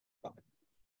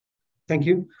Thank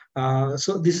you.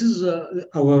 So this is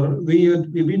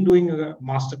we've been doing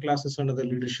master classes under the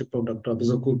leadership of Dr.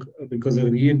 Abhizakuk because there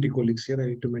are ENT colleagues here. I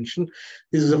need to mention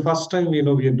this is the first time we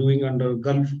are doing under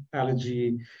Gulf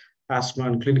Allergy,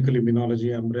 Asthma, and Clinical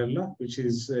Immunology umbrella, which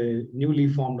is a newly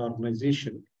formed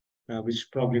organization, which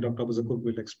probably Dr. Abhizakuk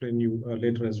will explain you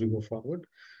later as we go forward.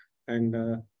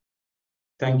 And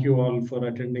thank you all for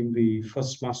attending the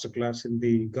first master class in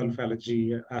the Gulf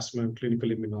Allergy, Asthma, and Clinical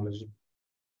Immunology.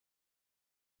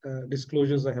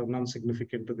 Disclosures, I have none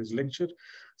significant to this lecture.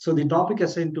 So the topic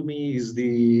assigned to me is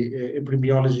the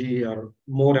epidemiology, or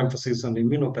more emphasis on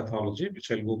immunopathology,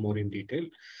 which I'll go more in detail.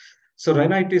 So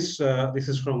rhinitis, this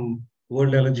is from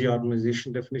World Allergy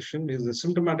Organization definition, is a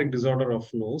symptomatic disorder of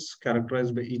nose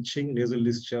characterized by itching, nasal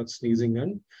discharge, sneezing,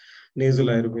 and nasal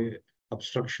airway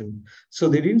obstruction. So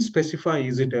they didn't specify,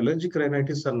 is it allergic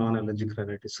rhinitis or non-allergic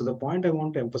rhinitis? So the point I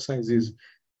want to emphasize is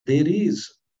there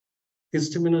is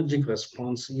histaminergic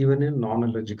response even in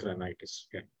non-allergic rhinitis.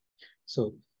 Okay.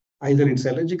 So either it's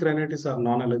allergic rhinitis or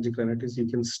non-allergic rhinitis, you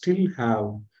can still have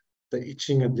the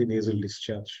itching at the nasal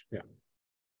discharge. Yeah.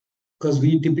 Because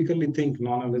we typically think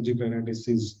non-allergic rhinitis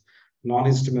is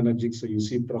non-histaminergic, so you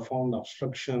see profound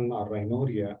obstruction or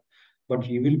rhinorrhea, but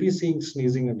you will be seeing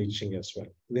sneezing and itching as well.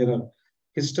 There are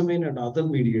histamine and other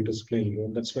mediators playing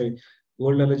role. That's why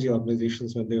World Allergy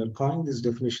Organizations, when they were calling this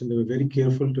definition, they were very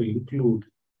careful to include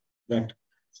that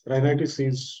rhinitis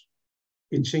is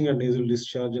itching and nasal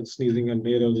discharge and sneezing and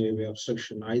nasal airway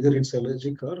obstruction. Either it's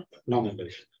allergic or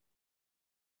non-allergic.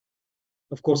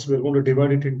 Of course, we're going to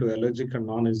divide it into allergic and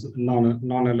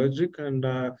non-allergic. And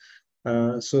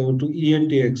so to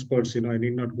ENT experts, I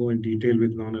need not go in detail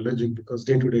with non-allergic because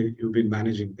day-to-day you've been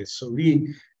managing this. So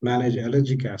we manage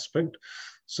allergic aspect.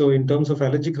 So in terms of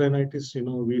allergic rhinitis,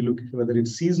 we look at whether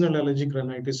it's seasonal allergic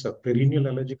rhinitis or perennial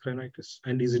allergic rhinitis,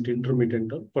 and is it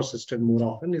intermittent or persistent? More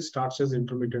often, it starts as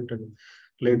intermittent and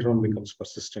later on becomes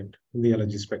persistent in the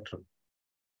allergy spectrum.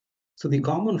 So the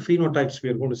common phenotypes we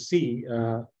are going to see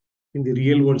in the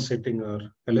real world setting are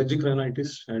allergic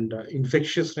rhinitis and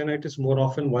infectious rhinitis, more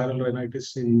often viral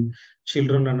rhinitis in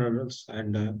children and adults,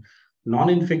 and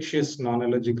non-infectious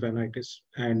non-allergic rhinitis,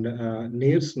 and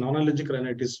NARS, non-allergic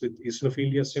rhinitis with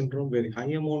eosinophilia syndrome, very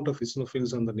high amount of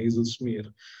eosinophils on the nasal smear.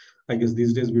 I guess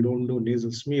these days we don't do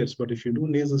nasal smears, but if you do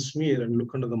nasal smear and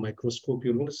look under the microscope,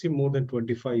 you're going to see more than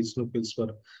 25 eosinophils per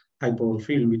high power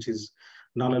field, which is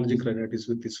non-allergic rhinitis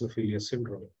with eosinophilia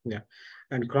syndrome. Yeah,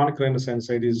 and chronic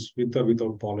rhinosinusitis with or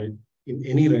without pollen in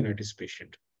any rhinitis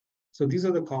patient. So these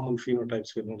are the common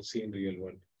phenotypes we're going to see in the real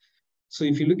world. So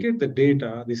if you look at the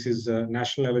data, this is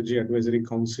National Allergy Advisory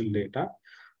Council data.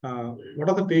 What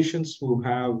are the patients who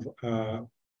have,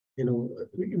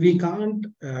 we can't,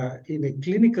 in a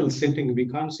clinical setting, we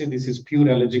can't say this is pure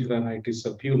allergic rhinitis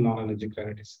or pure non-allergic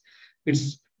rhinitis.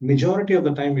 It's majority of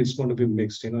the time it's going to be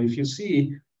mixed. If you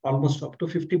see almost up to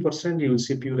 50%, you will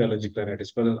see pure allergic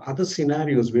rhinitis. But in other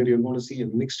scenarios where you're going to see a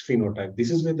mixed phenotype, this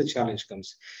is where the challenge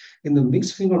comes. In the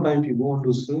mixed phenotype, you go on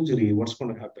to surgery, what's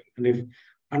going to happen? And if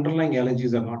underlying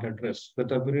allergies are not addressed, the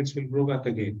turbinates will grow back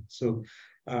again. So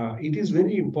it is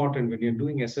very important when you're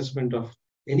doing assessment of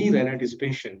any rhinitis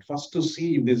patient, first to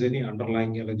see if there's any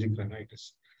underlying allergic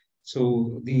rhinitis.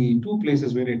 So the two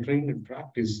places where I trained in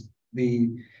practice,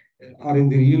 are in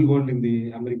the real world in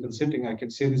the American setting. I can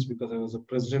say this because I was the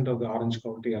president of the Orange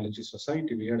County Allergy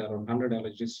Society. We had around 100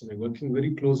 allergists, and we're working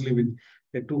very closely with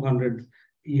a 200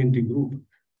 ENT group.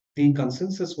 The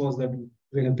consensus was that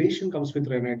when a patient comes with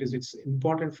rhinitis, it's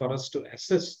important for us to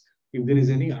assess if there is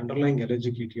any underlying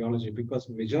allergic etiology, because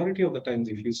majority of the times,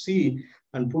 if you see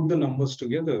and put the numbers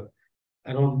together,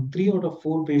 around 3 out of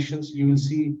 4 patients, you will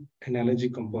see an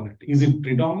allergic component. Is it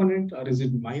predominant or is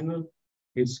it minor?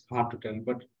 It's hard to tell,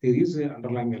 but there is an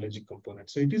underlying allergic component.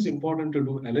 So it is important to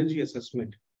do allergy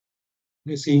assessment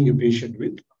when seeing a patient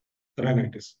with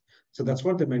rhinitis. So that's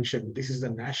what they mentioned. This is the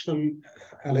National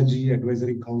Allergy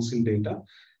Advisory Council data.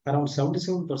 Around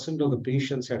 77% of the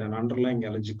patients had an underlying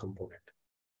allergic component.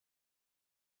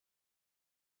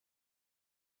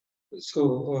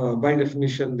 So by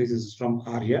definition, this is from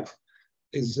ARIA,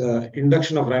 is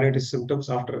induction of rhinitis symptoms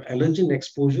after allergen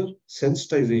exposure,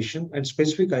 sensitization, and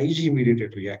specific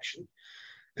IgE-mediated reaction.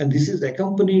 And this is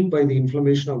accompanied by the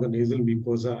inflammation of the nasal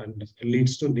mucosa and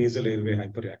leads to nasal airway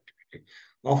hyperreactivity.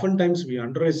 Oftentimes, we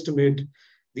underestimate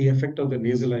the effect of the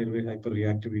nasal airway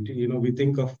hyperreactivity. We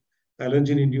think of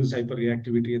allergen-induced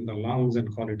hyperreactivity in the lungs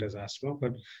and call it as asthma,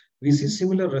 but we see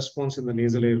similar response in the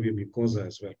nasal airway mucosa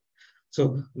as well.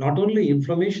 So not only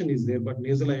inflammation is there, but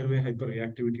nasal airway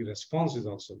hyperreactivity response is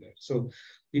also there. So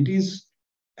it is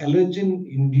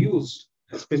allergen-induced,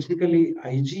 specifically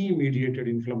IgE-mediated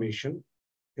inflammation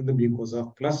in the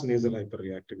mucosa plus nasal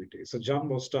hyperreactivity. So John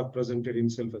Bostock presented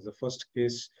himself as the first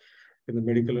case in the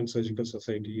Medical and Surgical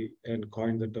Society and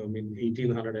coined the term in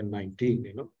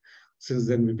 1819. Since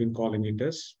then we've been calling it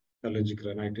as allergic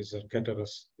rhinitis or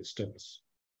catarrhus hysteris.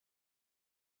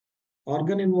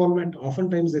 Organ involvement,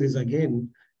 oftentimes there is again,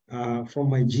 from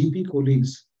my GP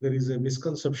colleagues, there is a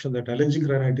misconception that allergic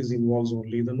rhinitis involves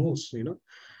only the nose,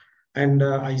 And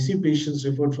I see patients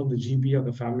referred from the GP or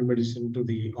the family medicine to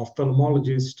the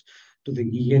ophthalmologist, to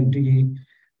the ENT,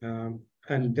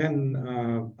 and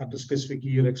then at the specific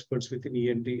ear experts within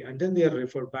ENT, and then they are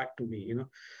referred back to me,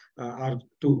 or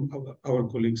to our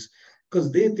colleagues,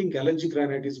 because they think allergic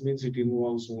rhinitis means it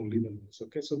involves only the nose.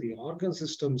 Okay, so the organ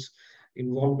systems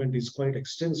involvement is quite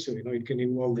extensive. It can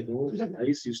involve the nose,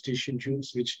 eyes, eustachian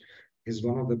tubes, which is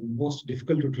one of the most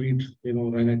difficult to treat,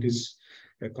 rhinitis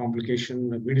complication.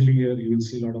 Middle ear, you will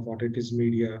see a lot of otitis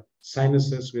media,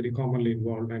 sinuses very commonly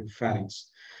involved, and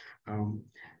pharynx.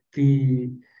 The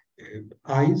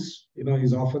eyes,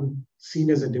 is often seen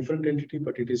as a different entity,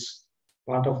 but it is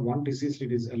part of one disease.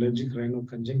 It is allergic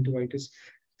rhinoconjunctivitis.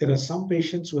 There are some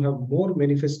patients who have more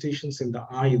manifestations in the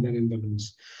eye than in the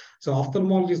nose. So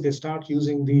ophthalmologists, they start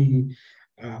using the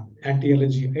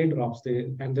anti-allergy eye drops,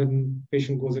 and then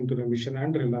patient goes into remission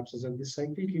and relapses, and this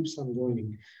cycle keeps on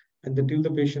going. And until the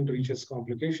patient reaches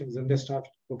complications, then they start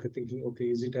thinking, okay,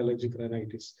 is it allergic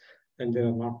rhinitis? And there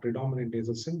are not predominant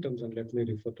nasal symptoms, and let me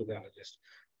refer to the allergist.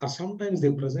 Or sometimes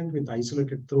they present with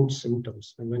isolated throat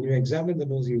symptoms, and when you examine the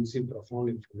nose, you will see profound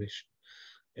inflammation.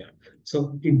 Yeah.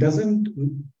 So it doesn't,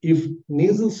 if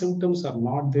nasal symptoms are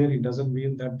not there, it doesn't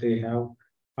mean that they have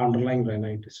underlying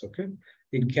rhinitis. Okay.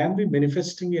 It can be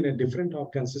manifesting in a different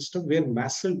organ system where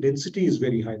mast cell density is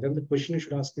very high. Then the question you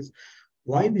should ask is,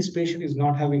 why this patient is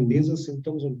not having nasal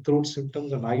symptoms and throat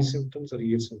symptoms and eye symptoms or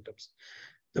ear symptoms?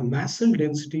 The mast cell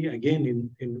density,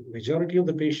 again, in majority of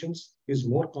the patients is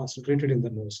more concentrated in the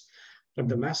nose. But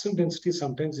the mast cell density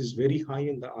sometimes is very high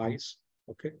in the eyes,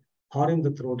 okay, or in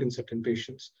the throat in certain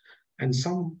patients. And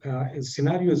some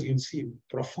scenarios you'll see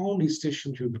profound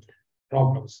eustachian tube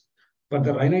problems, but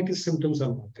the rhinitis symptoms are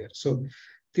not there. So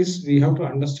this, we have to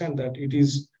understand that it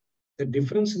is the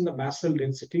difference in the mast cell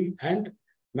density and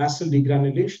mast cell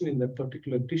degranulation in that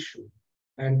particular tissue.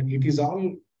 And it is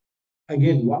all,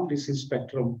 again, one disease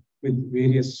spectrum with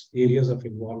various areas of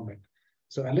involvement.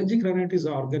 So allergic rhinitis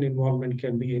organ involvement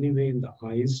can be anywhere in the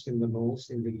eyes, in the nose,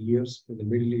 in the ears, in the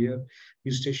middle ear,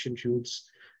 eustachian tubes,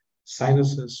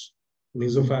 sinuses,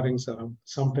 nasopharynx,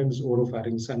 sometimes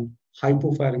oropharynx, and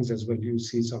hypopharynx as well. You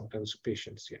see sometimes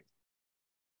patients here.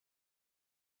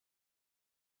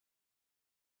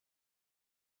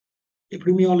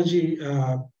 Epidemiology,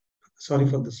 sorry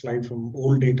for the slide from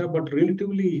old data, but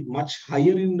relatively much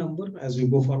higher in number. As we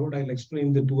go forward, I'll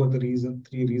explain the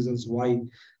three reasons why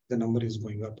the number is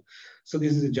going up. So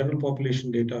this is the general population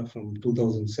data from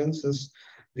 2000 census.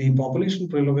 The population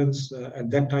prevalence at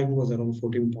that time was around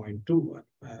 14.2.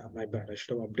 My bad, I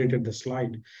should have updated the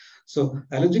slide. So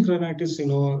allergic rhinitis,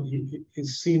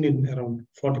 is seen in around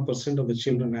 40% of the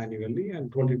children annually and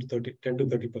 10 to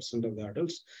 30% of the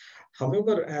adults.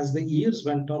 However, as the years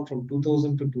went on from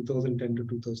 2000 to 2010 to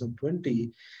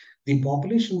 2020, the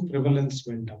population prevalence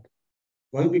went up.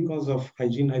 Why? Because of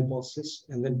hygiene hypothesis.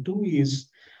 And then two is,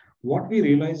 what we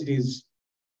realized is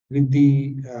with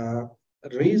the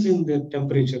rise in the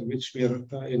temperature, which we are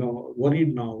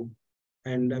worried now,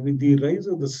 and with the rise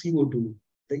of the CO2,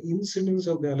 the incidence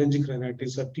of the allergic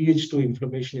rhinitis or Th2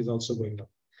 inflammation is also going up.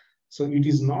 So it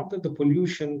is not that the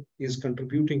pollution is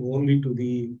contributing only to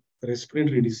the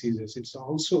respiratory diseases. It's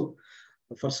also,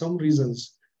 for some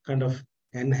reasons, kind of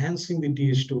enhancing the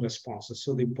Th2 responses.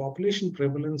 So the population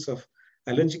prevalence of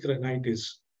allergic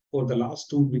rhinitis over the last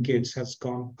 2 decades has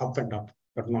gone up and up,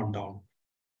 but not down.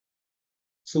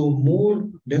 So more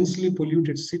densely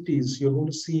polluted cities, you're going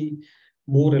to see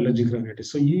more allergic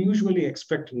rhinitis. So you usually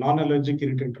expect non-allergic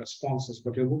irritant responses,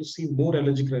 but you're going to see more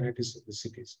allergic rhinitis in the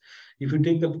cities. If you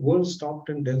take the world's top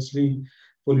 10 densely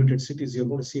polluted cities, you're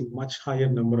going to see much higher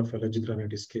number of allergic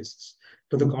rhinitis cases.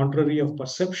 To the contrary of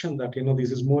perception that,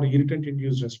 this is more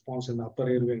irritant-induced response in the upper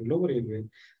airway and lower airway,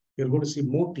 you're going to see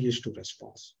more Th2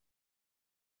 response.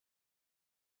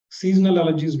 Seasonal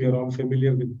allergies, we are all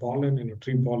familiar with pollen,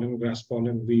 tree pollen, grass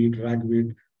pollen, weed,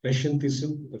 ragweed, Russian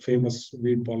thistle, the famous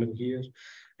weed pollen here,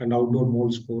 and outdoor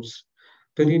mold spores.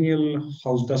 Perennial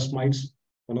house dust mites,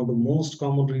 one of the most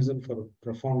common reasons for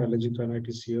profound allergic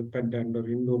rhinitis here, pet dander,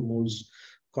 indoor molds,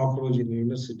 cockroach in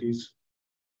universities.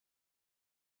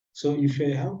 So if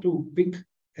I have to pick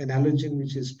an allergen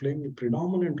which is playing a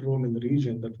predominant role in the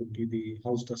region, that would be the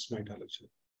house dust mite allergen.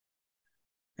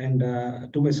 And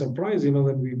to my surprise,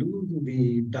 when we do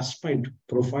the dust mite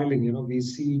profiling, we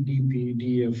see DP,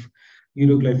 DF,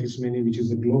 Euroglyphis many, which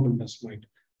is a global dust mite.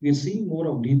 We're seeing more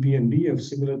of DP and DF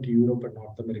similar to Europe and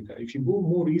North America. If you go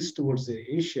more east towards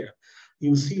Asia,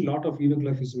 you'll see a lot of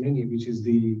Euroglyphis many, which is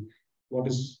what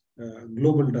is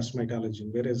global dust mite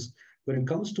allergen. Whereas when it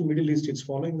comes to Middle East, it's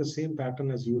following the same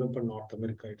pattern as Europe and North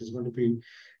America. It is going to be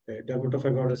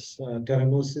Dermatophagotis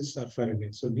terranosis or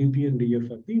Fahrenheit. So DP and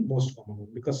DF are the most common one,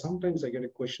 because sometimes I get a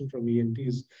question from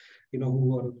ENTs,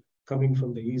 who are coming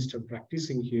from the East and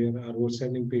practicing here, or who are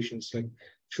sending patients like,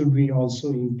 should we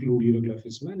also include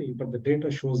Euroglyphis mani? But the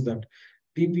data shows that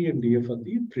DP and DF are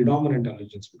the predominant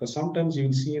allergens, because sometimes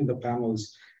you'll see in the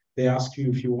panels, they ask you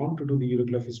if you want to do the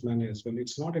Euroglyphis mani as well.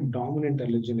 It's not a dominant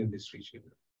allergen in this region.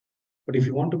 But if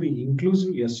you want to be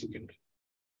inclusive, yes, you can do.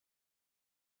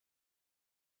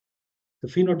 The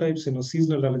phenotypes,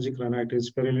 seasonal allergic rhinitis,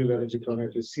 perennial allergic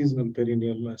rhinitis, seasonal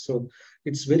perennial. So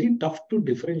it's very tough to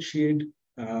differentiate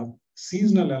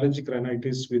seasonal allergic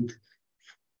rhinitis with,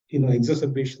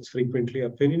 exacerbations frequently, or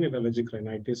perennial allergic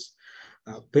rhinitis.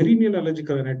 Perennial allergic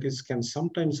rhinitis can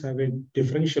sometimes have a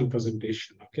differential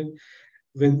presentation. Okay,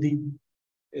 when the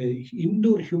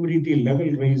indoor humidity level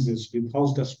raises with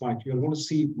house dust mite, you're going to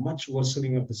see much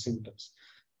worsening of the symptoms.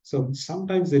 So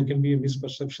sometimes there can be a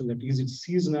misperception that is it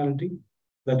seasonality,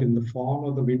 that in the fall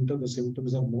or the winter the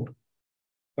symptoms are more,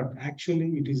 but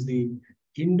actually it is the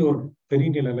indoor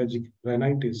perennial allergic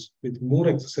rhinitis with more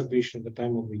exacerbation at the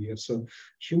time of the year. So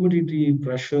humidity,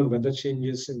 pressure, weather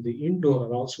changes in the indoor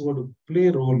are also going to play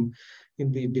a role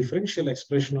in the differential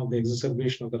expression of the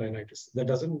exacerbation of the rhinitis. That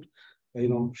doesn't,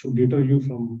 should deter you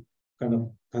from kind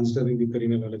of considering the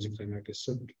perennial allergic rhinitis.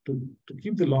 So to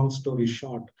keep the long story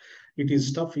short, it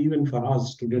is tough even for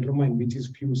us to determine which is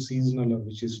pure seasonal or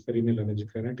which is perennial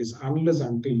allergic rhinitis,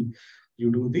 until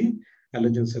you do the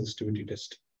allergen sensitivity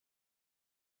test.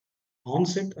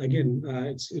 Onset, again,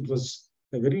 it was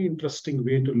a very interesting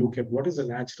way to look at what is the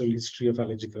natural history of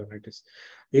allergic rhinitis.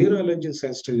 Air allergen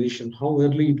sensitization, how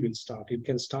early it will start. It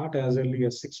can start as early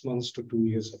as 6 months to 2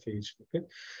 years of age. Okay,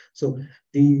 so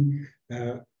the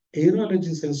air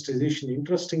allergen sensitization,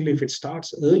 interestingly, if it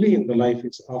starts early in the life,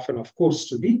 it's often, of course,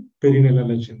 to the perennial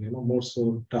allergen, more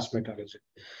so dust mite allergen.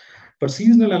 But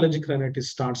seasonal allergic rhinitis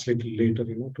starts a little later,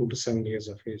 2 to 7 years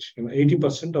of age.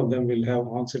 80% of them will have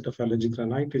onset of allergic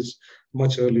rhinitis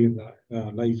much early in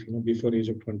the life, before age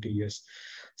of 20 years.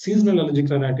 Seasonal allergic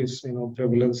rhinitis,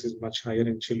 prevalence is much higher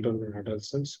in children and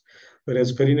adolescents,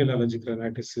 whereas perennial allergic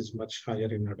rhinitis is much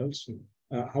higher in adults.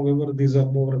 However, these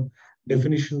are more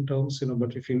definition terms,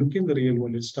 but if you look in the real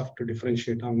world, it's tough to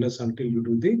differentiate until you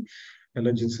do the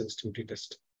allergen sensitivity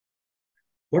test.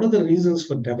 What are the reasons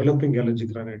for developing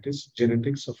allergic rhinitis?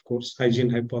 Genetics, of course, hygiene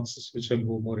hypothesis, which I'll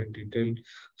go more in detail.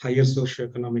 Higher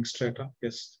socioeconomic strata.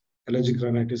 Yes, allergic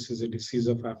rhinitis is a disease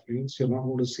of affluence. You're not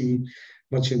going to see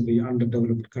much in the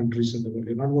underdeveloped countries in the world.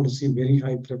 You're not going to see very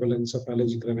high prevalence of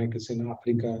allergic rhinitis in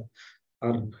Africa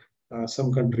or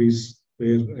some countries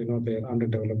where they're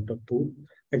underdeveloped or poor.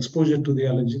 Exposure to the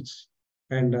allergens,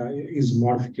 and is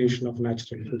modification of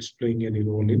natural foods playing any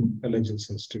role in allergen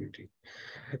sensitivity?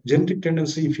 Genetic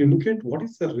tendency, if you look at what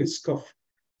is the risk of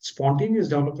spontaneous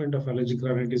development of allergic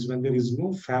rhinitis when there is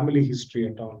no family history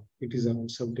at all, it is around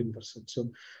 17%.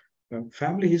 So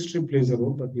family history plays a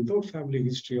role, but without family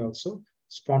history also,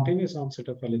 spontaneous onset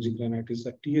of allergic rhinitis,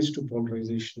 a Th2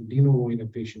 polarization de novo in a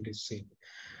patient is seen.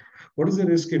 What is the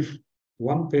risk if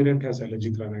one parent has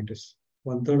allergic rhinitis?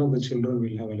 1/3 of the children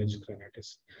will have allergic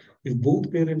rhinitis. If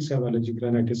both parents have allergic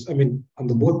rhinitis, on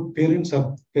the both parents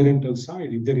or parental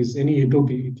side, if there is any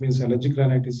atopy, it means allergic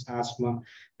rhinitis, asthma,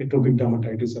 atopic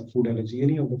dermatitis, or food allergy,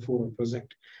 any of the four are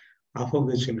present, half of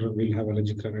the children will have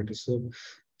allergic rhinitis. So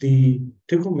the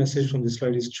take-home message from this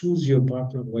slide is choose your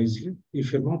partner wisely.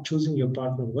 If you're not choosing your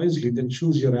partner wisely, then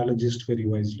choose your allergist very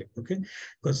wisely, okay?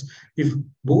 Because if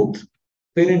both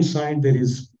parents' side there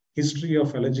is history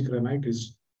of allergic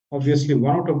rhinitis, obviously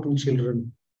 1 out of 2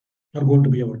 children are going to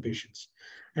be our patients.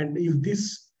 And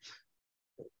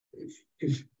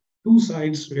if two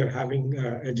sides we are having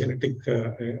a genetic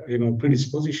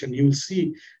predisposition, you will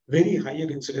see very higher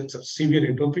incidence of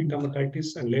severe atopic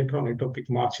dermatitis and later on atopic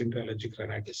march into allergic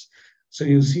rhinitis. So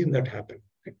you'll see that happen.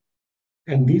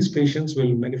 And these patients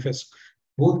will manifest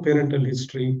both parental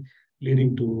history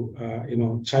leading to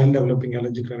child developing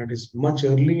allergic rhinitis much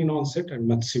early in onset and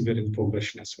much severe in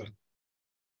progression as well.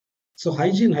 So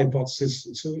hygiene hypothesis.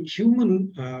 So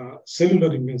human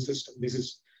cellular immune system, this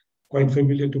is quite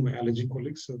familiar to my allergy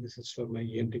colleagues, so this is for my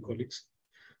ENT colleagues,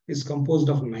 is composed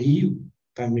of naive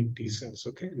thymic T cells.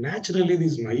 Okay, naturally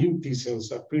these naive T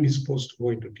cells are predisposed to go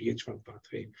into Th1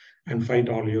 pathway and fight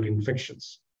all your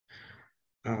infections.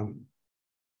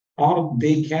 Or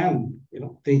they can,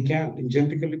 they can, in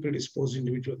genetically predisposed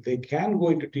individual, they can go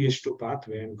into Th2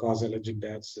 pathway and cause allergic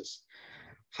diathesis.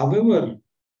 However,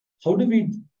 how do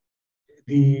we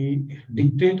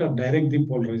dictate or direct the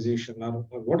polarization, or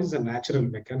what is the natural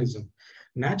mechanism?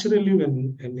 Naturally,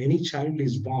 when any child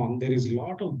is born, there is a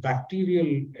lot of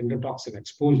bacterial endotoxin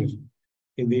exposure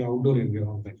in the outdoor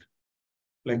environment.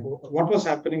 Like what was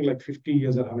happening like 50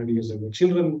 years or 100 years ago?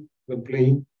 Children were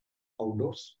playing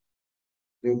outdoors.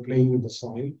 They were playing with the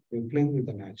soil. They were playing with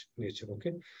the nature.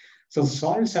 Okay, so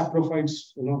soil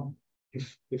saprophytes.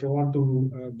 If I want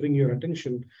to bring your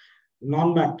attention,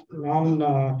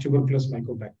 non-tuberculous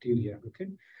mycobacteria. Okay,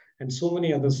 and so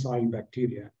many other soil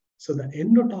bacteria. So the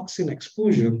endotoxin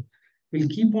exposure will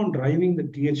keep on driving the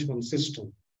Th1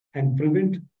 system and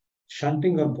prevent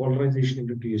shunting or polarization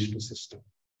into Th2 system.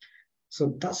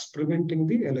 So thus preventing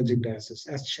the allergic diathesis.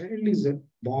 As child is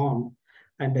born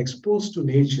and exposed to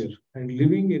nature and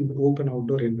living in open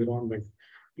outdoor environment,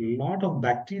 a lot of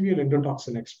bacterial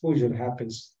endotoxin exposure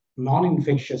happens,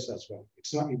 non-infectious as well.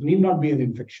 It need not be an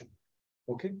infection.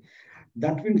 Okay,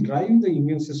 that will drive the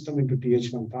immune system into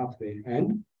Th1 pathway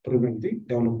and prevent the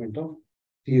development of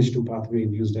Th2 pathway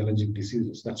induced allergic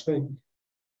diseases. That's why,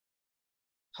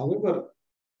 however,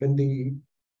 when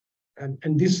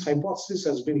and this hypothesis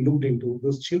has been looked into,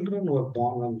 those children who are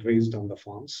born and raised on the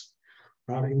farms,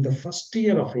 in the first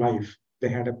year of life, they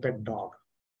had a pet dog.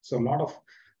 So a lot of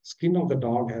skin of the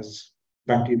dog has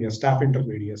bacteria, staph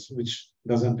intermediates, which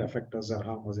doesn't affect us or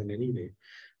harm us in any way.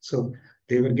 So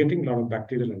they were getting a lot of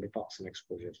bacterial endotoxin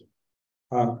exposure.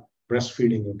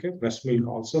 Breastfeeding, okay? Breast milk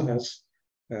also has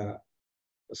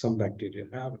some bacteria.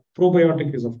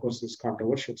 Probiotic is, of course, is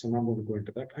controversial, so I'm not going to go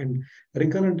into that. And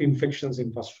recurrent infections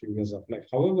in first few years of life.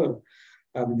 However,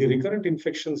 the recurrent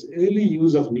infections, early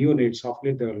use of neonates, of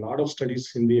late, there are a lot of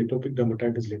studies in the atopic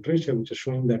dermatitis literature which are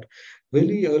showing that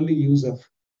very early use of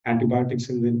antibiotics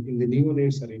in the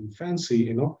neonates or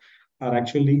infancy, are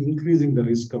actually increasing the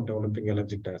risk of developing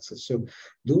allergic diathesis. So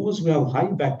those who have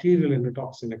high bacterial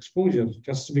endotoxin exposure,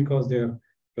 just because they're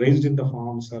raised in the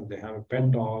farms or they have a pet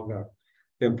dog or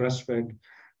they're breastfed,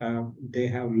 they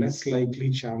have less likely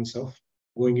chance of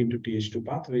going into Th2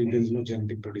 pathway. There is no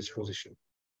genetic predisposition.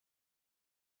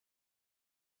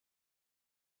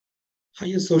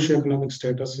 Higher socioeconomic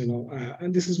status,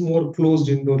 and this is more closed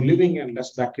indoor living and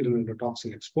less bacterial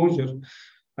endotoxin exposure.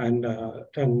 And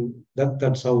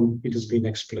that's how it has been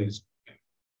explained.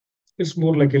 It's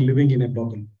more like a living in a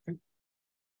bubble. Okay?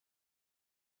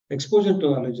 Exposure to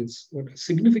allergens,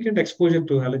 significant exposure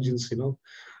to allergens,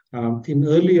 in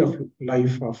early of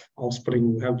life of offspring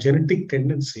who have genetic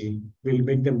tendency will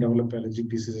make them develop allergic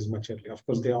diseases much earlier. Of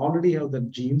course, they already have the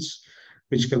genes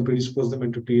which can predispose them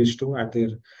into Th2, and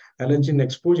their allergen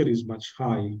exposure is much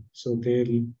high, so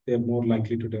they're more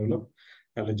likely to develop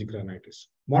allergic rhinitis.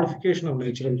 Modification of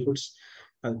natural foods.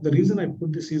 The reason I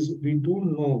put this is we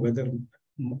don't know whether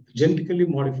genetically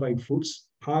modified foods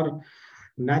are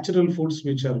natural foods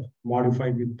which are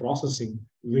modified with processing.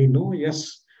 We know,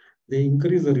 yes, they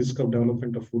increase the risk of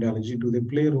development of food allergy. Do they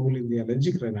play a role in the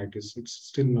allergic rhinitis? It's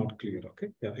still not clear. Okay.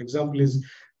 Yeah. Example is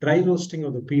dry roasting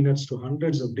of the peanuts to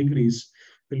hundreds of degrees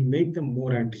will make them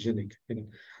more antigenic. There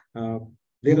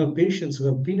are patients who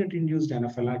have peanut-induced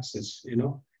anaphylaxis,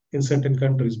 in certain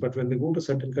countries, but when they go to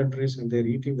certain countries and they're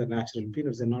eating the natural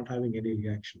peanuts, they're not having any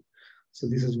reaction. So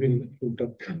this has been looked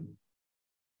up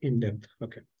in depth.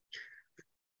 Okay.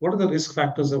 What are the risk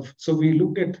factors of? So we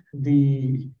looked at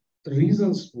the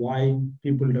reasons why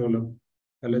people develop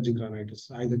allergic rhinitis,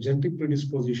 either genetic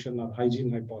predisposition or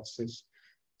hygiene hypothesis.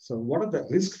 So what are the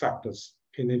risk factors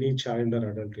in any child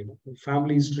or adult?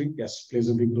 Family history, yes, plays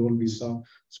a big role. We saw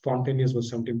spontaneous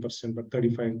was 17%, but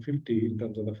 35 and 50 in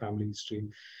terms of the family history.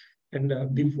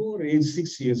 And before age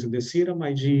 6 years, if the serum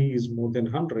IgE is more than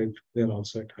 100, they're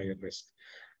also at higher risk.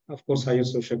 Of course, higher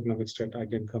socioeconomic strata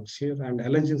again comes here, and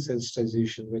allergen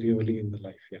sensitization very early in the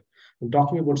life. Yeah, I'm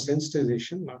talking about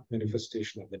sensitization, not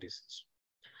manifestation of the disease.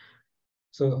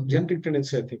 So genetic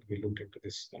tendency, I think we looked into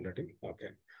this already. Okay.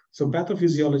 So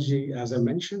pathophysiology, as I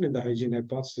mentioned in the hygiene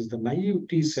hypothesis, the naive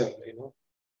T cell,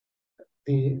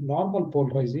 the normal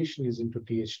polarization is into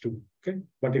Th2. Okay.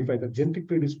 But if either genetic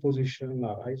predisposition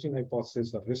or hygiene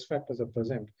hypothesis or risk factors are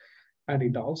present, and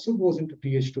it also goes into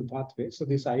Th2 pathway. So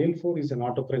this IL-4 is an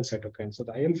autocrine cytokine. So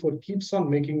the IL-4 keeps on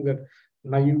making the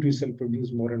naive T cell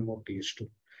produce more and more Th2.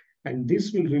 And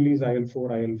this will release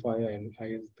IL-4, IL-5,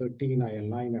 IL-13,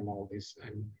 IL-9, and all this.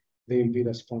 And they will be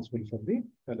responsible for the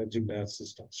allergic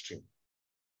diathesis downstream.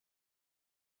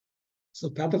 So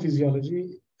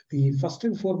pathophysiology, the first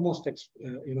and foremost,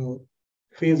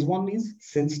 phase one is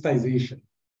sensitization.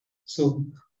 So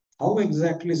how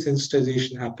exactly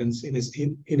sensitization happens in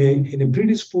a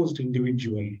predisposed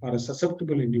individual or a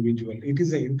susceptible individual? It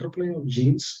is an interplay of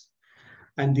genes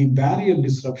and the barrier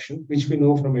disruption, which we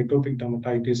know from atopic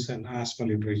dermatitis and asthma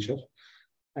literature.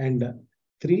 And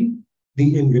three,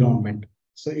 the environment.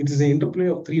 So it is an interplay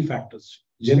of three factors: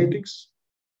 genetics,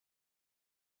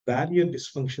 barrier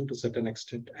dysfunction to a certain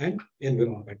extent, and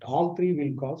environment. All three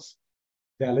will cause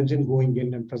the allergen going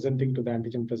in and presenting to the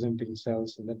antigen presenting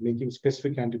cells and then making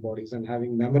specific antibodies and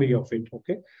having memory of it.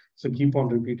 Okay. So keep on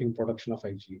repeating production of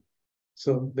IgE.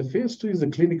 So the phase two is a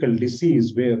clinical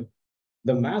disease where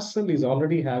the mast cell is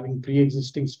already having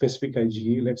pre-existing specific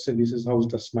IgE. Let's say this is house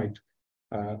dust mite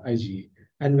IgE.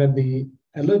 And when the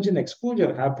allergen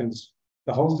exposure happens,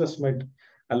 the house dust mite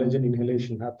allergen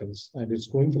inhalation happens and it's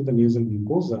going through the nasal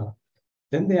mucosa,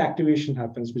 then the activation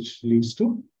happens, which leads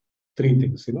to three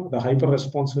things, the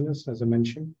hyperresponsiveness, as I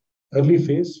mentioned, early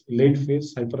phase, late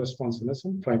phase, hyperresponsiveness,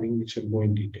 and priming, which will go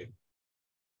in detail.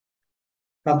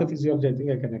 Pathophysiology, I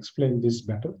think I can explain this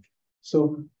better.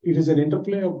 So it is an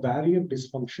interplay of barrier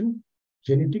dysfunction,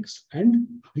 genetics, and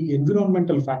the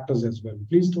environmental factors as well.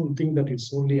 Please don't think that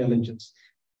it's only allergens.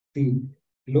 The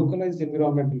localized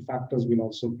environmental factors will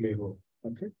also play a role.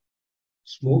 Okay,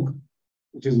 smoke,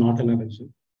 which is not an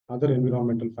allergen. Other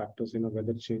environmental factors,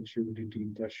 weather change, humidity,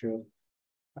 pressure,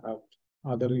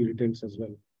 other irritants as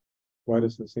well,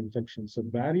 viruses, infections. So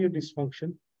barrier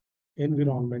dysfunction,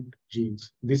 environment,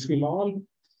 genes. This will all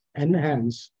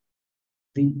enhance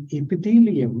the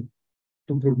epithelium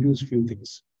to produce few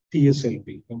things,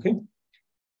 TSLP, okay?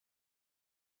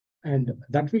 And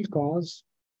that will cause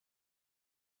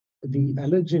the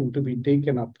allergen to be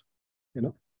taken up,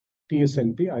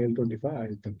 TSLP, IL-25,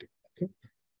 IL-30, okay?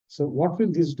 So what will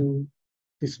this do?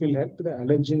 This will help the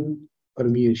allergen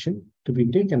permeation to be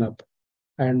taken up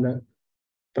and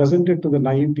presented to the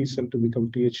naive T cell to become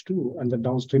Th2 and the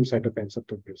downstream cytokines are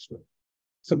produced.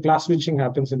 So class switching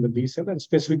happens in the B cell and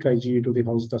specific IgE to the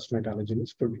house dust mite allergen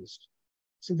is produced.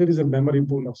 So there is a memory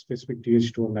pool of specific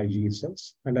Th2 and IgE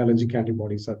cells and allergic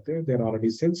antibodies are there. They're already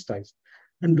sensitized.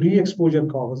 And re-exposure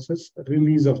causes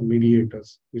release of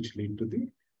mediators, which lead to the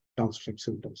downstream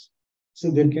symptoms.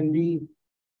 So there can be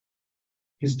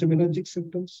histaminergic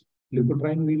symptoms,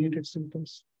 leukotriene-mediated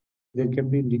symptoms. There can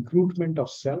be recruitment of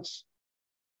cells.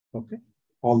 Okay,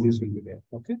 all these will be there.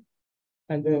 Okay,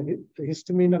 and the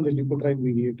histamine and the leukotriene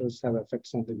mediators have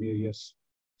effects on the various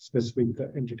specific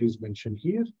entities mentioned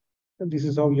here. And this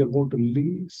is how you're going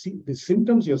to see the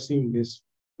symptoms. You're seeing this,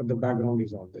 but the background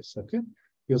is all this. Okay,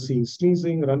 you're seeing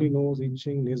sneezing, runny nose,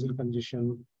 itching, nasal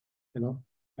congestion,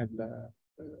 and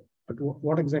but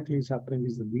what exactly is happening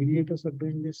is the mediators are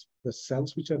doing this, the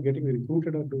cells which are getting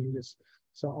recruited are doing this.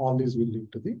 So all these will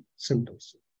lead to the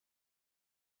symptoms.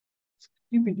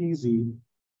 Keep it easy.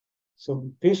 So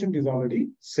patient is already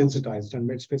sensitized and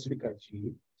made specific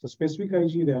IgE. So specific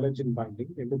IgE, the allergen binding,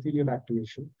 endothelial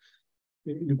activation,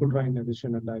 leukotriene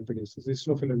addition and diapedesis,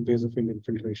 eosinophil and basophil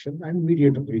infiltration, and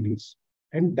mediator release,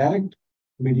 and direct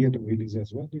mediator release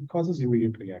as well. It causes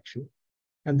immediate reaction.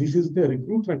 And this is the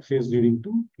recruitment phase leading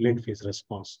to late phase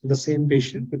response in the same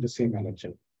patient with the same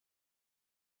allergen.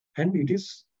 And it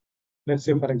is, let's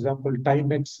say, for example,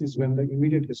 time X is when the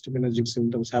immediate histaminergic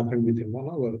symptoms happen within 1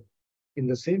 hour. In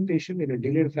the same patient, in a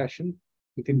delayed fashion,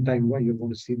 within time Y, you're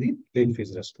going to see the late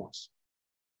phase response.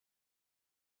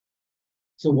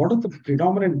 So what are the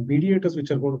predominant mediators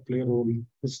which are going to play a role?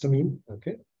 Histamine,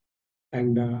 okay?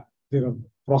 And there are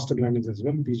prostaglandins as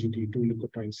well, BGT2,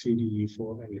 leukotriene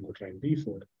CDE4, and leukotriene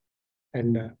B4.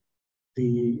 And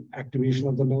the activation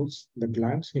of the nerves, the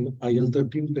glands in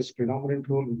IL-13 plays predominant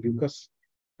role in mucus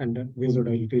and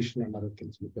vasodilatation and other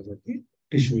things because of the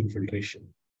tissue infiltration.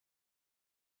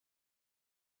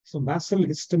 So mast cell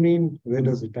histamine, where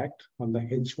does it act? On the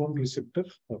H1 receptor,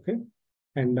 okay?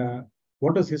 And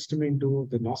what does histamine do?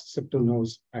 The nociceptor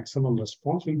nerves axonal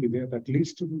response will be there that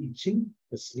leads to the itching,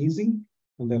 the sneezing,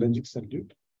 and the allergic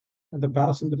salute, and the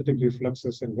parasympathetic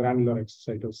reflexes and granular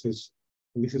exocytosis.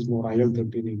 And this is more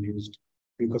IL-13 induced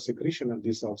mucus secretion, and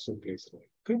this also plays a role.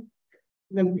 Okay,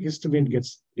 then histamine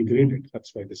gets degraded.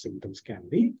 That's why the symptoms can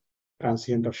be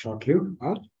transient or short-lived,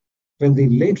 or when the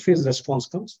late phase response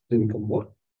comes, they become more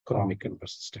chronic and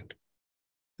persistent.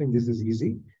 I think this is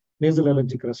easy. Nasal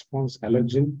allergic response,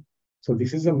 allergen. So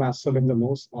this is a mast cell in the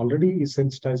nose, already is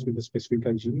sensitized with the specific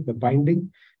IgE. The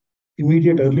binding,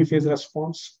 immediate early phase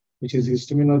response, which is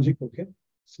histaminergic, okay?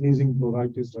 Sneezing,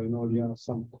 pruritus, rhinorrhea,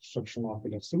 some obstruction of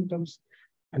ocular symptoms.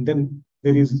 And then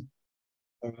there is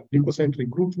leukocyte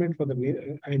recruitment for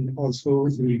and also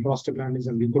the prostaglandins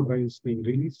and leukotrienes being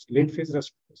released. Late phase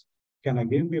response can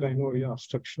again be rhinorrhea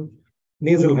obstruction,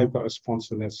 nasal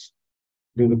hyperresponsiveness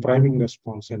due to the priming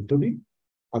response and to the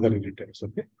other irritants.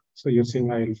 Okay, so you're seeing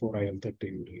IL-4,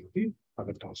 IL-13, the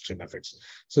other downstream effects.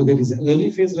 So there is early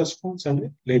phase response and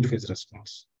a late phase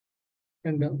response.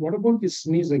 And what about the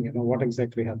sneezing? What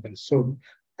exactly happens? So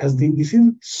this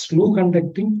is slow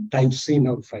conducting type C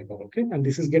nerve fiber, okay? And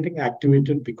this is getting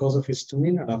activated because of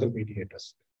histamine and other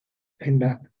mediators. And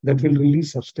that will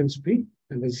release substance P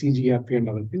and the CGRP and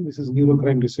other things. This is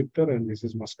neurocrine receptor and this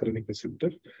is muscarinic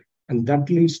receptor. And that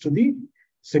leads to the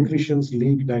secretions,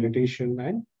 leak, dilatation,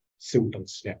 and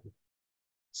symptoms. Yeah.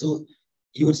 So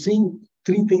you're seeing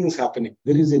three things happening.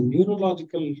 There is a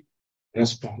neurological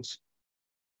response,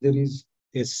 there is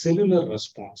a cellular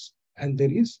response, and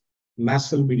there is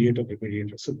mast cell mediator.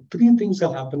 So three things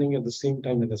are happening at the same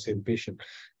time in the same patient.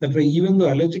 That way, even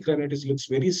though allergic rhinitis looks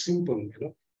very simple,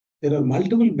 there are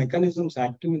multiple mechanisms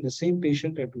active in the same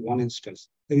patient at one instance.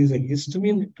 There is a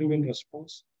histamine-driven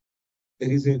response.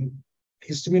 There is a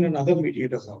histamine and other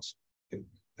mediators also.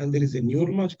 And there is a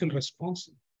neurological response,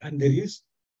 and there is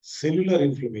cellular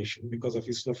inflammation because of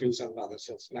eosinophils and other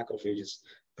cells, macrophages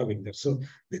coming there. So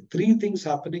the three things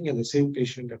happening in the same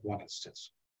patient at one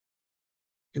instance.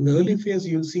 In the early phase,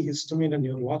 you'll see histamine and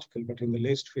neurological, but in the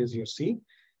late phase, you're seeing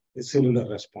the cellular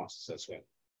responses as well.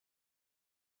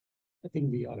 I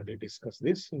think we already discussed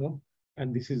this,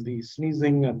 and this is the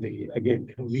sneezing and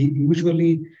again, we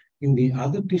usually in the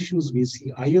other tissues, we see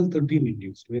IL-13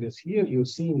 induced, whereas here you're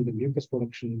seeing the mucus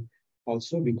production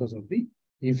also because of the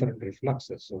efferent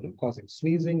refluxes, so causing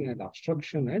sneezing and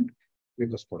obstruction and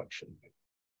mucus production.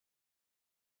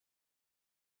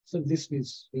 So this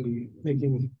is really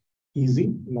making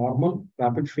easy, normal,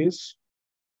 rapid phase,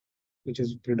 which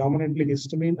is predominantly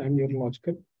histamine and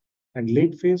neurological, and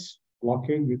late phase,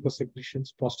 blockade, mucus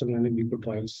secretions, prostaglandin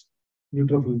leukotrials,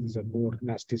 neutrophils are more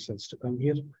nasty cells to come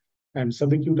here, and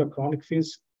subacute or chronic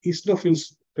phase,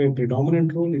 eosinophils play a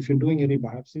predominant role. If you're doing any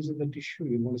biopsies in the tissue,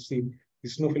 you want to see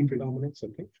eosinophil predominance,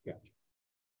 okay? Yeah.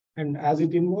 And as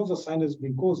it involves a sinus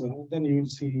mucosa, then you will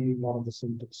see a lot of the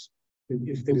symptoms.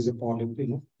 If there is a polyp,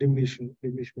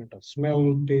 diminishment of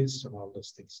smell, taste, and all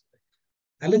those things.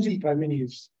 Allergen priming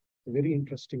is a very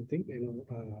interesting thing.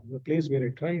 The place where I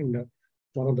trained,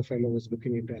 one of the fellows was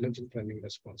looking into allergen priming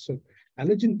response. So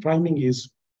allergen priming is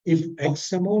if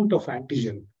X amount of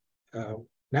antigen,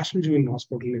 National Juvenile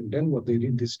Hospital in Denver, they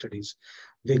did these studies.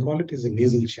 They call it as a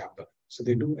nasal chamber. So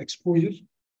they do exposure,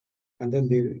 and then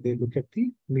they look at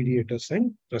the mediators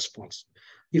and response.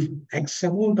 If X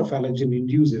amount of allergen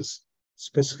induces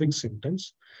specific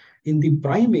symptoms, in the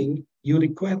priming, you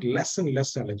require less and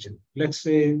less allergen. Let's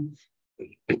say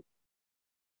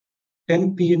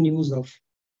 10 PNUs of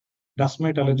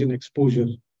dustmite allergen exposure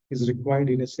is required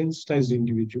in a sensitized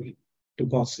individual to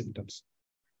cause symptoms.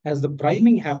 As the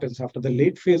priming happens after the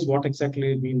late phase, what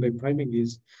exactly I mean by priming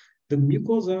is the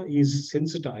mucosa is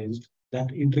sensitized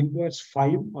that it requires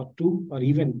 5 or 2 or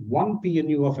even 1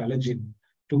 PNU of allergen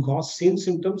to cause same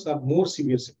symptoms or more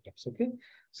severe symptoms, okay?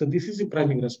 So this is the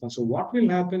priming response. So what will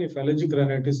happen if allergic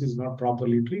rhinitis is not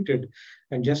properly treated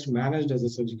and just managed as a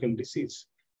surgical disease?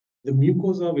 The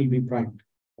mucosa will be primed,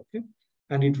 okay?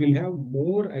 And it will have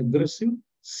more aggressive,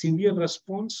 severe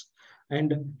response,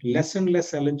 and less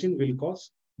allergen will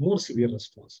cause more severe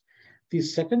response. The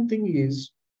second thing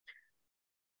is,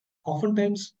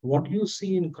 oftentimes what you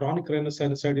see in chronic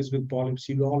rhinosinusitis with polyps,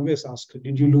 you always ask,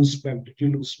 did you lose smell? Did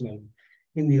you lose smell?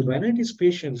 In the rhinitis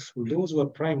patients, those who are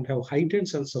primed have heightened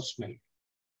sense of smell.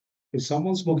 If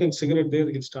someone's smoking cigarette there,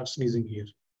 he'll start sneezing here.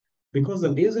 Because the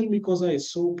nasal mucosa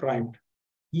is so primed,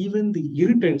 even the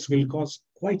irritants will cause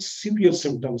quite severe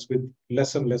symptoms with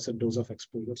less and lesser dose of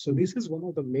exposure. So this is one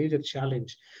of the major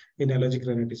challenge in allergic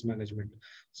rhinitis management.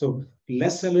 So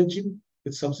less allergen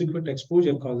with subsequent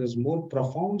exposure causes more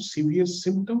profound, severe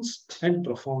symptoms and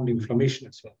profound inflammation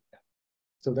as well.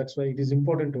 So that's why it is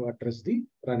important to address the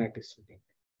rhinitis.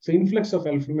 So influx of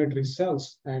inflammatory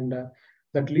cells, and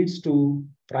that leads to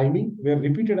priming, where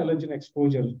repeated allergen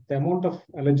exposure, the amount of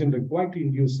allergen required to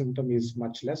induce symptom is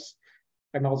much less.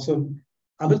 And also,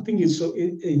 other thing is, so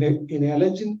in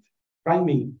allergen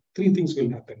priming, 3 things will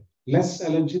happen. Less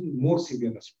allergen, more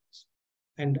severe response,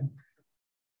 and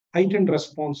heightened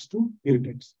response to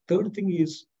irritants. Third thing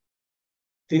is,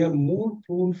 they are more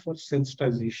prone for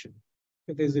sensitization.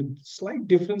 There's a slight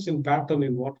difference in pattern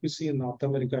in what we see in North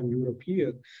America and Europe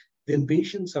here. Their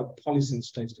patients are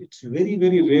polysensitized. It's very,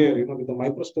 very rare, with the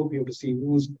microscope, you have to see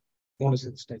who's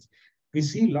monosensitized. We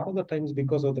see a lot of the times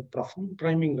because of the profound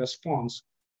priming response,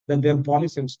 that they're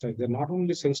polysensitized. They're not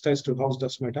only sensitized to house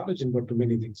dust mite allergen, but to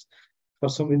many things. For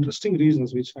some interesting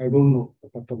reasons, which I don't know,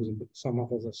 but some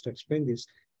of us has to explain this,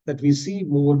 that we see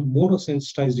more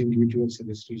sensitized individuals in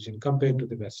this region compared to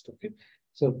the West. Okay,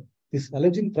 so this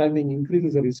allergen priming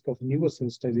increases the risk of newer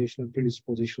sensitization and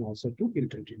predisposition also to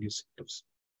irritant-induced symptoms.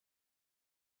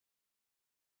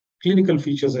 Clinical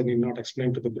features I need not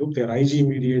explain to the group. They are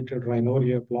Ig-mediated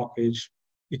rhinorrhea, blockage,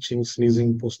 itching,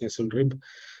 sneezing, postnasal drip.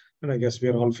 And I guess we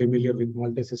are all familiar with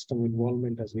multi-system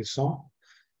involvement as we saw.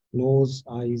 Nose,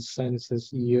 eyes,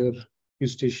 sinuses, ear,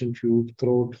 eustachian tube,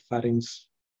 throat, pharynx.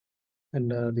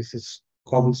 And this is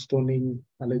cobblestoning,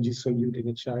 allergy solute in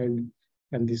a child.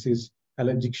 And this is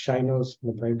allergic shiners,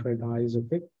 the bright red eyes,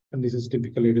 okay? And this is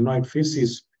typical adenoid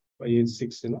facies by age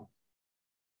 6,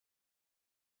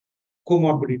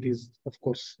 Comorbidities, of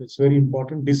course, it's very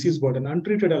important. Disease burden,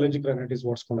 untreated allergic rhinitis,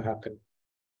 what's going to happen?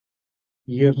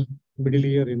 Ear, middle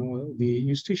ear, the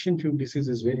eustachian tube disease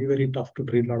is very, very tough to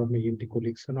treat. A lot of my ENT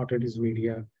colleagues, otitis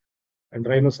media, and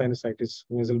rhinosinusitis,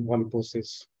 nasal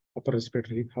polyposis, upper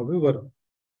respiratory. However,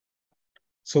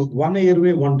 so one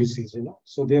airway, one disease,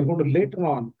 So they're going to later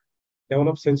on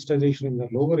develop sensitization in the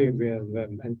lower airway as well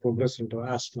and progress into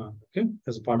asthma, okay,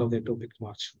 as part of the atopic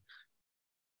march.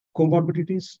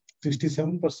 Comorbidities,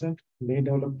 67% may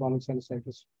develop chronic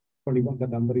sinusitis. 21, the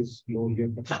number is low here,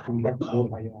 but more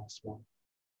higher asthma.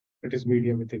 It is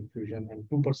media with infusion and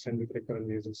 2% with recurrent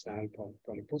nasal cell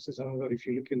polyposis. However, if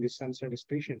you look in the sinusitis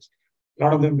patients, a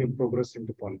lot of them will progress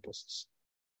into polyposis.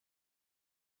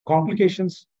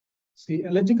 Complications. See,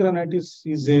 allergic rhinitis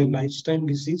is a lifetime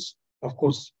disease. Of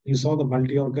course, you saw the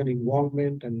multi-organ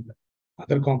involvement and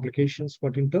other complications,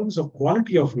 but in terms of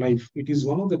quality of life, it is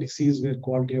one of the diseases where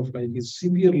quality of life is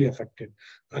severely affected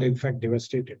or in fact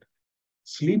devastated.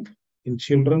 Sleep in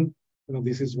children,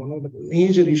 this is one of the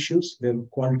major issues. Their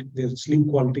sleep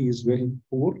quality is very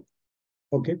poor,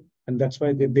 okay? And that's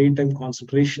why their daytime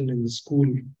concentration in the school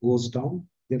goes down.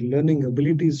 Their learning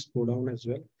abilities go down as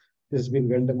well. This has been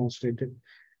well demonstrated.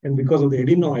 And because of the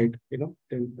adenoid,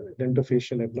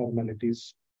 dentofacial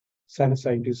abnormalities,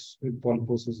 sinusitis with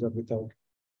polyposis or without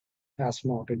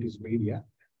asthma, otitis media,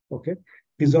 okay?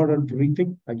 Disordered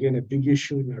breathing, again, a big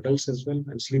issue in adults as well,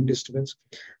 and sleep disturbance.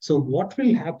 So what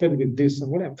will happen with this? I'm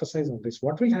going to emphasize on this.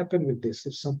 What will happen with this?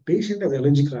 If some patient has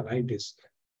allergic rhinitis,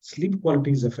 sleep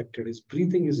quality is affected, his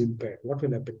breathing is impaired, what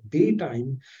will happen?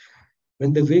 Daytime,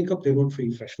 when they wake up, they don't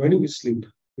feel fresh. Why do we sleep?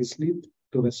 We sleep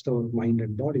to rest our mind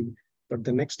and body. But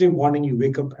the next day morning, you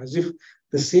wake up as if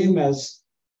the same as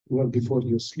you were before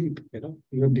you sleep,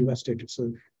 you are devastated.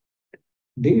 So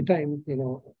daytime,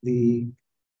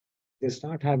 they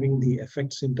start having the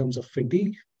effects in terms of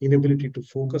fatigue, inability to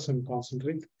focus and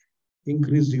concentrate,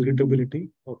 increased irritability,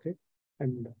 okay,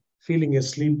 and feeling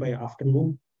asleep by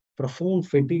afternoon, profound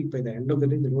fatigue by the end of the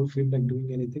day, they don't feel like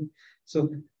doing anything.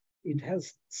 So it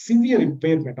has severe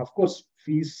impairment. Of course,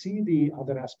 we see the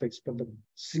other aspects, but the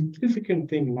significant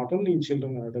thing, not only in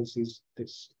children and adults, is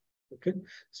this, okay?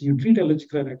 So you treat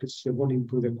allergic rhinitis, you're going to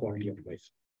improve their quality of life.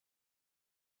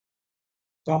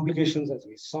 Complications, as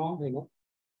we saw,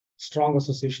 strong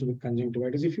association with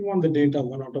conjunctivitis. If you want the data,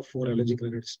 1 out of 4 allergic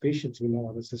rhinitis patients will have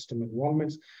other system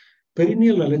involvements.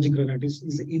 Perennial allergic rhinitis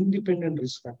is an independent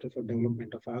risk factor for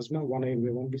development of asthma, one airway,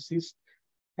 one disease.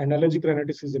 And allergic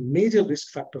rhinitis is a major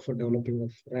risk factor for developing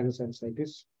of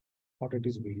rhinosinusitis,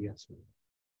 otitis media as well.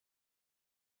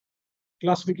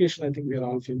 Classification, I think we are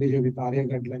all familiar with ARIA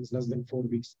guidelines, less than 4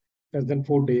 weeks. Less than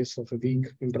 4 days of a week,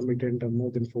 intermittent, and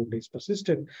more than 4 days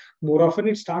persistent. More often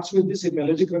it starts with this. If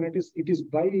allergic rhinitis, it is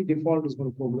by default is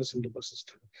going to progress into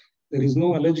persistent. There is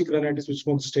no allergic rhinitis which is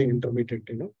going to stay intermittent.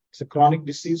 It's a chronic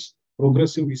disease,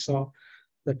 progressive. We saw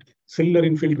that cellular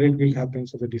infiltrate will happen,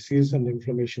 so the disease and the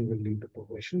inflammation will lead to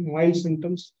progression. Mild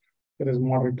symptoms, there is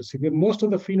moderate to severe. Most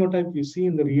of the phenotype we see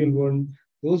in the real world,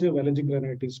 those who have allergic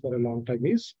rhinitis for a long time,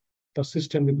 is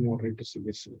persistent with moderate to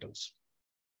severe symptoms.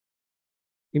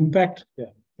 Impact,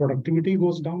 productivity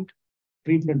goes down,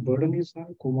 treatment burden is high,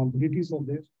 comorbidities are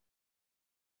there.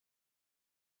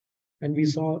 And we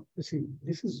saw, this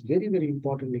is very, very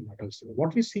important in adults.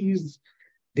 What we see is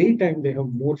daytime, they have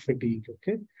more fatigue,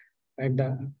 okay? And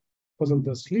because of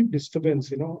the sleep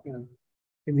disturbance, in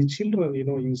the children,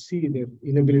 you see their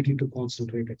inability to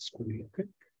concentrate at school, okay?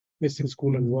 Missing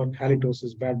school and work,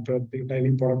 halitosis, bad breath, the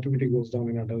daily productivity goes down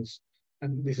in adults.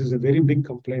 And this is a very big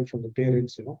complaint from the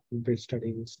parents, impaired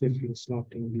studying, sniffing,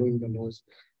 snorting, blowing the nose,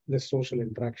 less social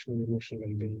interaction and emotional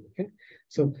well-being, okay?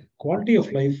 So quality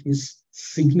of life is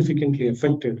significantly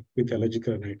affected with allergic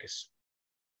rhinitis.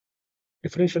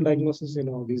 Differential diagnosis,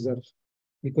 these are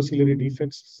mucociliary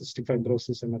defects, cystic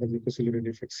fibrosis, and other mucociliary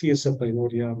defects, CSF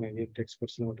pyonuria, many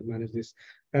experts know how to manage this.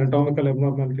 Anatomical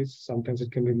abnormalities, sometimes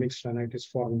it can be mixed rhinitis,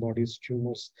 foreign bodies,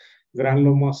 tumors,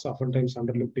 granulomas, oftentimes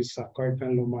underlooked is sarcoid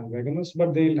granuloma and vaganus,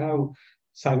 but they'll have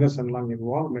sinus and lung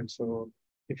involvement. So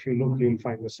if you look, you'll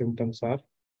find the symptoms are,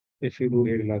 if you do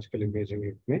radiological imaging,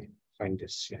 you may find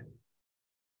this. Yeah.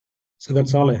 So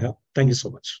that's all I have. Thank you so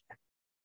much.